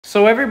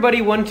So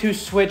Everybody 1-2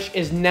 Switch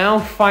is now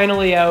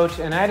finally out,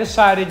 and I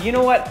decided, you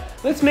know what,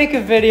 let's make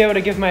a video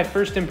to give my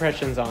first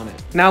impressions on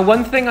it. Now,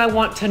 one thing I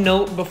want to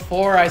note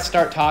before I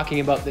start talking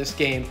about this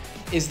game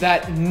is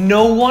that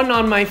no one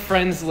on my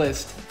friends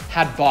list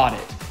had bought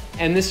it.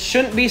 And this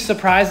shouldn't be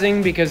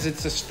surprising because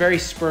it's a very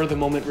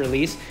spur-of-the-moment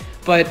release,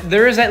 but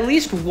there is at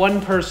least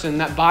one person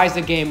that buys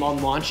a game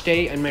on launch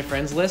day in my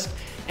friends list,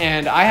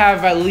 and I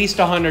have at least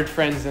 100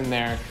 friends in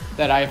there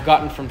that I've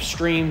gotten from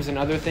streams and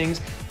other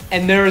things,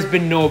 and there has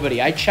been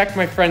nobody. I checked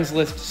my friends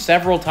list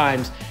several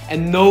times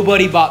and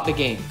nobody bought the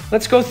game.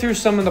 Let's go through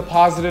some of the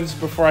positives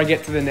before I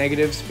get to the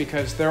negatives,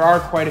 because there are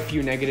quite a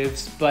few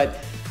negatives,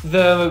 but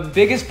the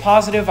biggest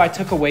positive I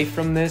took away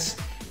from this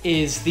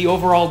is the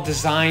overall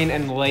design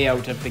and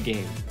layout of the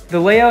game. The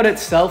layout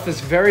itself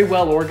is very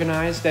well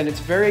organized and it's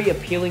very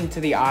appealing to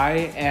the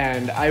eye,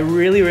 and I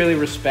really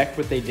respect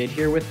what they did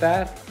here with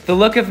that. The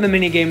look of the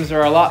minigames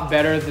are a lot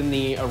better than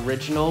the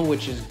original,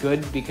 which is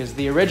good because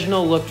the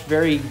original looked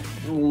very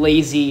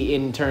lazy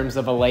in terms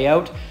of a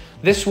layout.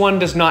 This one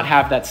does not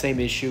have that same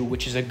issue,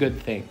 which is a good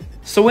thing.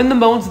 So in the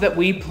modes that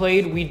we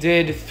played, we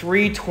did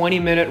 3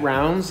 20-minute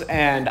rounds,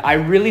 and I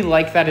really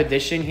like that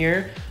addition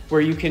here, where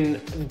you can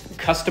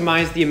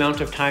customize the amount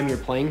of time you're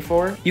playing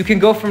for. You can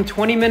go from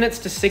 20 minutes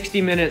to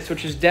 60 minutes,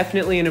 which is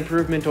definitely an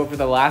improvement over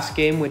the last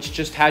game, which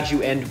just had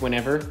you end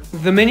whenever.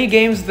 The mini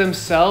games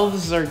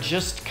themselves are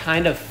just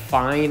kind of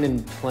fine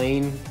and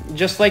plain.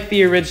 Just like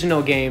the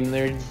original game,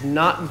 they're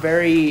not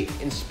very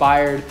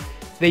inspired.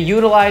 They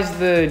utilize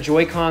the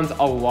Joy-Cons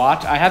a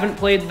lot. I haven't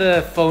played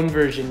the phone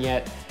version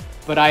yet,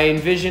 but I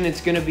envision it's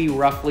gonna be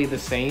roughly the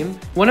same.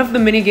 One of the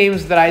mini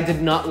games that I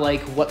did not like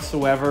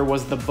whatsoever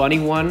was the bunny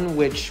one,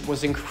 which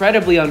was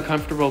incredibly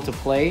uncomfortable to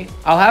play.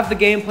 I'll have the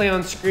gameplay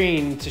on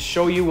screen to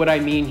show you what I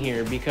mean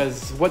here,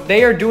 because what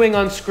they are doing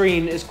on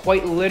screen is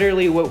quite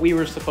literally what we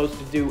were supposed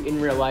to do in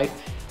real life,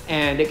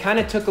 and it kind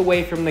of took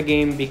away from the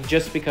game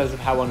just because of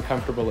how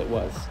uncomfortable it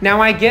was.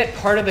 Now, I get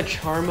part of the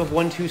charm of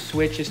 1-2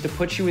 Switch is to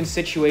put you in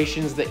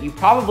situations that you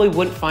probably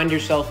wouldn't find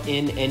yourself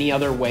in any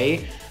other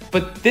way,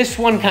 but this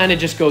one kind of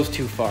just goes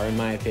too far, in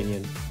my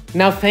opinion.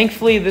 Now,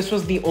 thankfully, this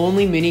was the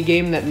only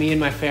minigame that me and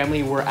my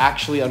family were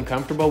actually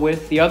uncomfortable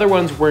with. The other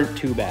ones weren't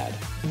too bad.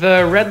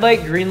 The red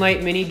light, green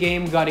light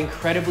minigame got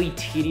incredibly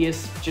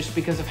tedious just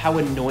because of how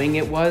annoying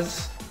it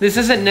was. This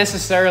isn't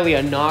necessarily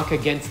a knock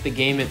against the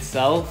game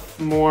itself,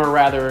 more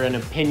rather an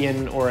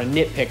opinion or a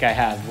nitpick I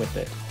have with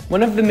it.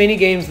 One of the mini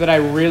games that I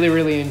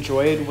really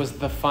enjoyed was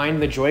the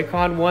Find the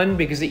Joy-Con one,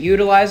 because it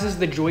utilizes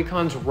the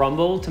Joy-Con's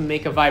rumble to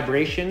make a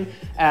vibration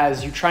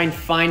as you try and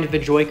find the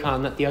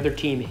Joy-Con that the other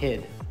team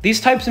hid. These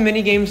types of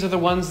mini games are the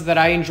ones that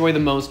I enjoy the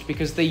most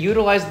because they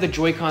utilize the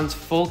Joy-Con's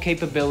full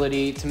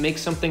capability to make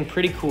something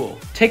pretty cool.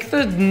 Take the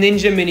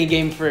ninja mini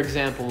game for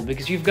example,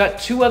 because you've got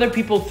 2 other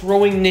people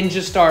throwing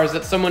ninja stars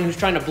at someone who's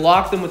trying to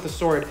block them with a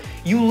sword.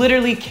 You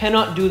literally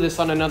cannot do this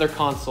on another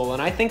console,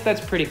 and I think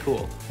that's pretty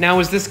cool. Now,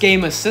 is this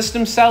game a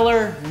system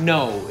seller?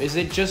 No. Is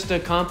it just a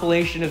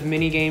compilation of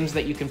mini games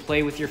that you can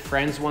play with your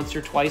friends once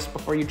or twice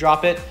before you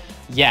drop it?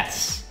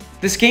 Yes.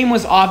 This game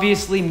was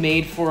obviously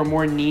made for a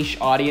more niche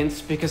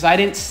audience because I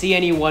didn't see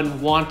anyone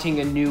wanting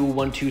a new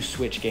 1-2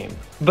 Switch game.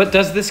 But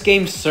does this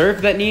game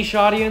serve that niche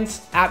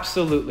audience?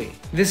 Absolutely.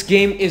 This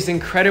game is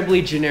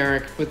incredibly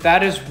generic, but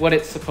that is what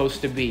it's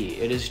supposed to be.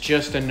 It is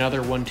just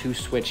another 1-2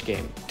 Switch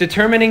game.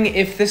 Determining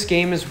if this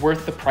game is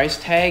worth the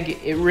price tag,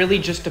 it really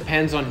just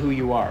depends on who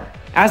you are.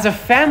 As a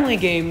family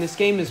game, this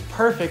game is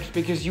perfect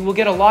because you will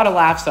get a lot of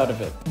laughs out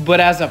of it. But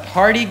as a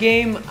party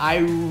game, I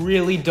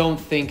really don't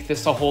think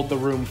this will hold the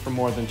room for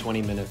more than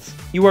 20 minutes.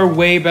 You are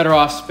way better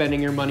off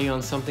spending your money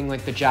on something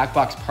like the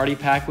Jackbox Party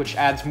Pack, which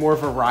adds more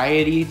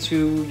variety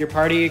to your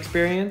party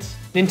experience.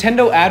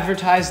 Nintendo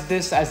advertised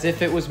this as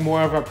if it was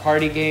more of a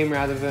party game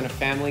rather than a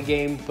family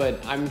game,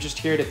 but I'm just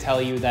here to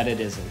tell you that it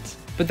isn't.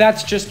 But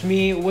that's just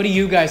me. What do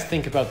you guys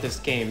think about this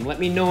game? Let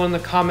me know in the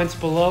comments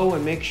below,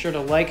 and make sure to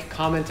like,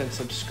 comment, and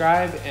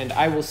subscribe, and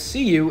I will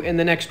see you in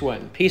the next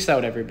one. Peace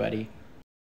out, everybody.